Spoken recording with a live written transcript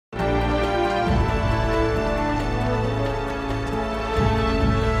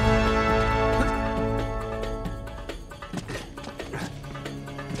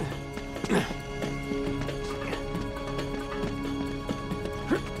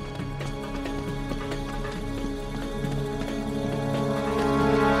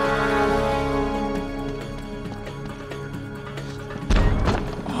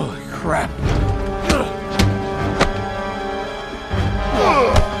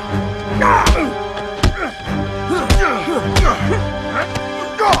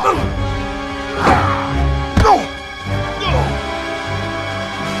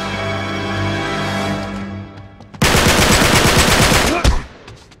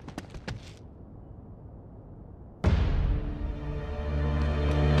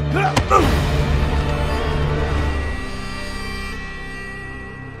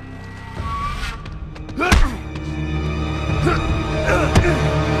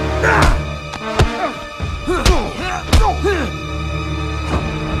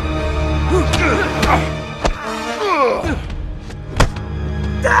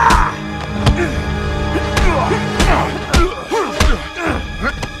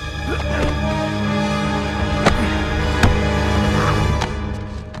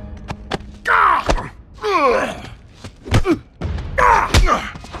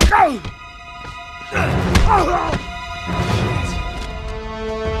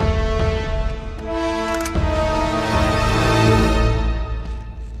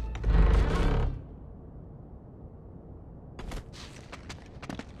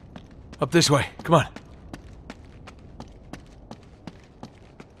Up this way. Come on.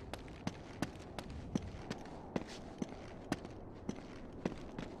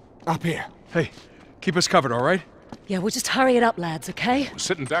 Up here. Hey, keep us covered, all right? Yeah, we'll just hurry it up, lads, okay? We're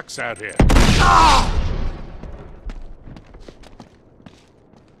sitting ducks out here.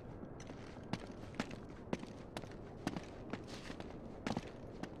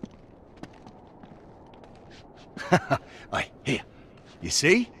 Hey, here. You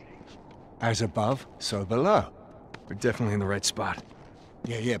see? As above, so below. We're definitely in the right spot.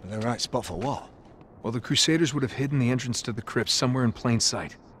 Yeah, but the right spot for what? Well, the Crusaders would have hidden the entrance to the crypt somewhere in plain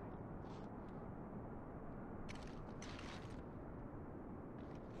sight.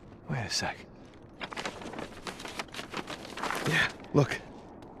 Wait a sec. Yeah, look.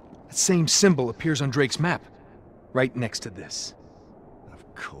 That same symbol appears on Drake's map. Right next to this.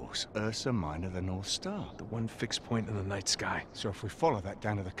 Of course, Ursa Minor, the North Star. The one fixed point in the night sky. So if we follow that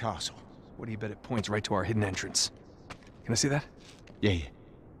down to the castle... What do you bet it points right to our hidden entrance? Can I see that? Yeah.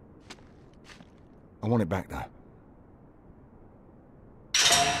 I want it back, though.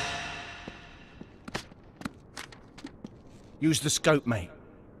 Use the scope, mate.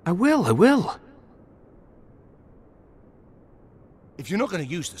 I will. If you're not going to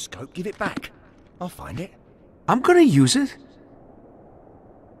use the scope, give it back. I'll find it. I'm gonna use it.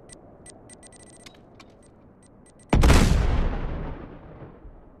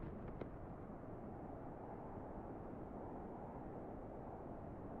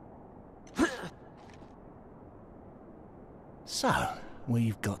 So,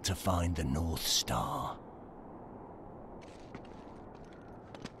 we've got to find the North Star.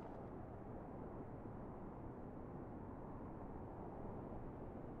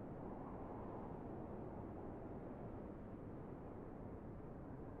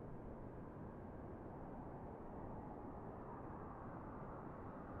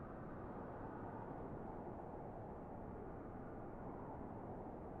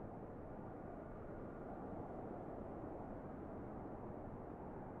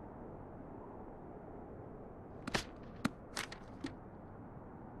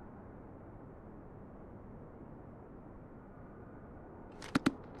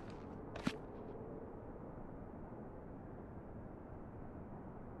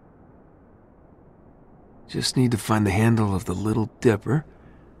 Just need to find the handle of the Little Dipper.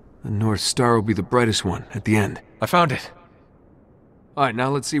 The North Star will be the brightest one at the end. I found it! Alright, now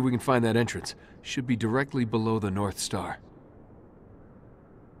let's see if we can find that entrance. Should be directly below the North Star.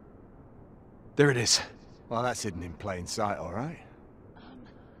 There it is. Well, that's hidden in plain sight, all right?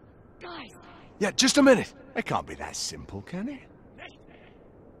 Guys! Yeah, just a minute! It can't be that simple, can it?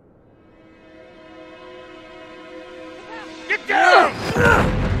 Get down!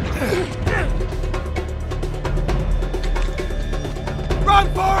 Run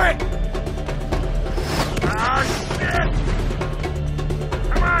for it! Ah, shit!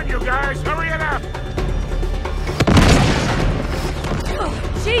 Come on, you guys, hurry it up! Oh,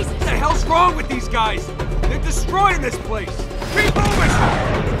 Jesus! What the hell's wrong with these guys? They're destroying this place! Keep moving!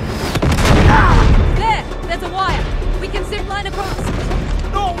 There! There's a wire! We can zip line across!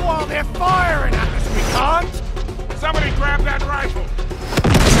 Not while they're firing at us, we can't! Somebody grab that rifle!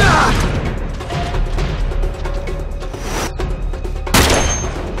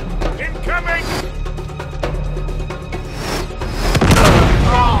 Incoming!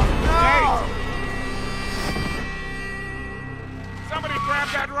 Oh, no! Hey! Somebody grab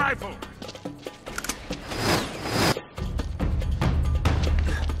that rifle!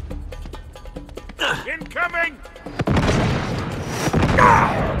 Incoming!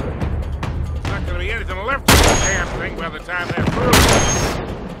 There's not gonna be anything left of this damn thing by the time they're through.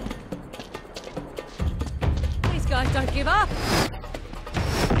 These guys don't give up!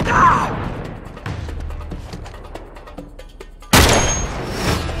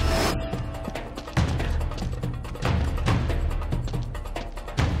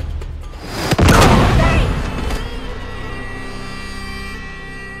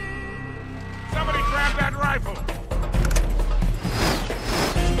 Somebody grab that rifle!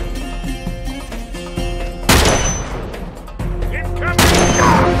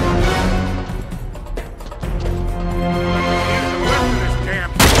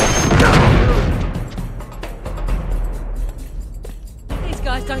 These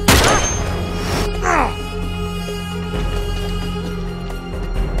guys don't give up!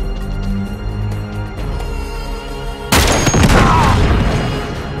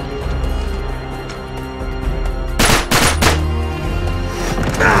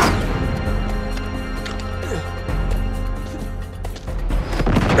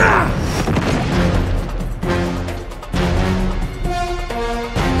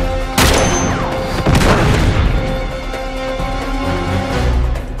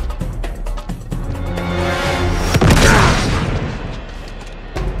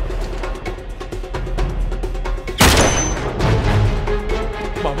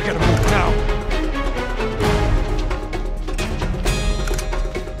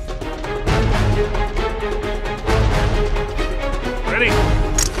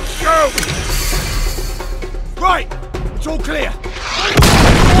 Right! It's all clear!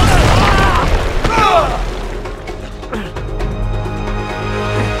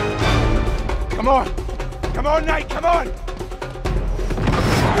 Come on! Come on, Nate, come on!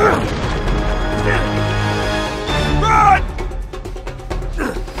 Run!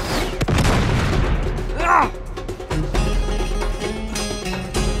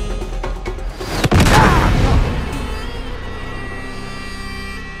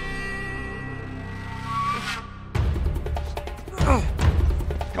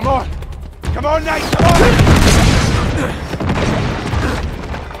 Come on! Come on, Nate, come on!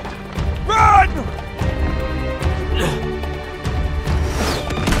 Run!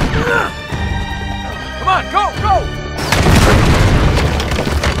 Come on, go, go!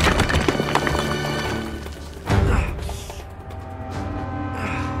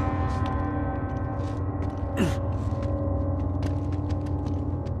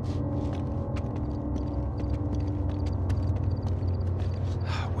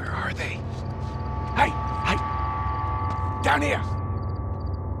 Where are they? Hey! Hey! Down here!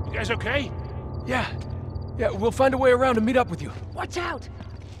 You guys okay? Yeah, we'll find a way around to meet up with you. Watch out!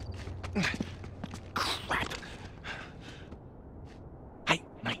 Crap! Hey,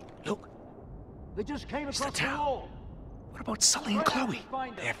 Nate, look. They just came It's the across the town. wall. What about Sully and Chloe?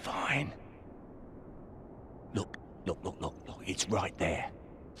 They're fine. Look, it's right there.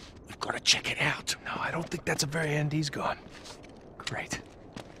 We've got to check it out. No, I don't think that's a very end he's gone. Great.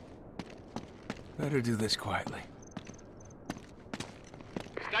 Better do this quietly.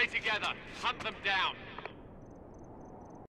 Stay together. Hunt them down.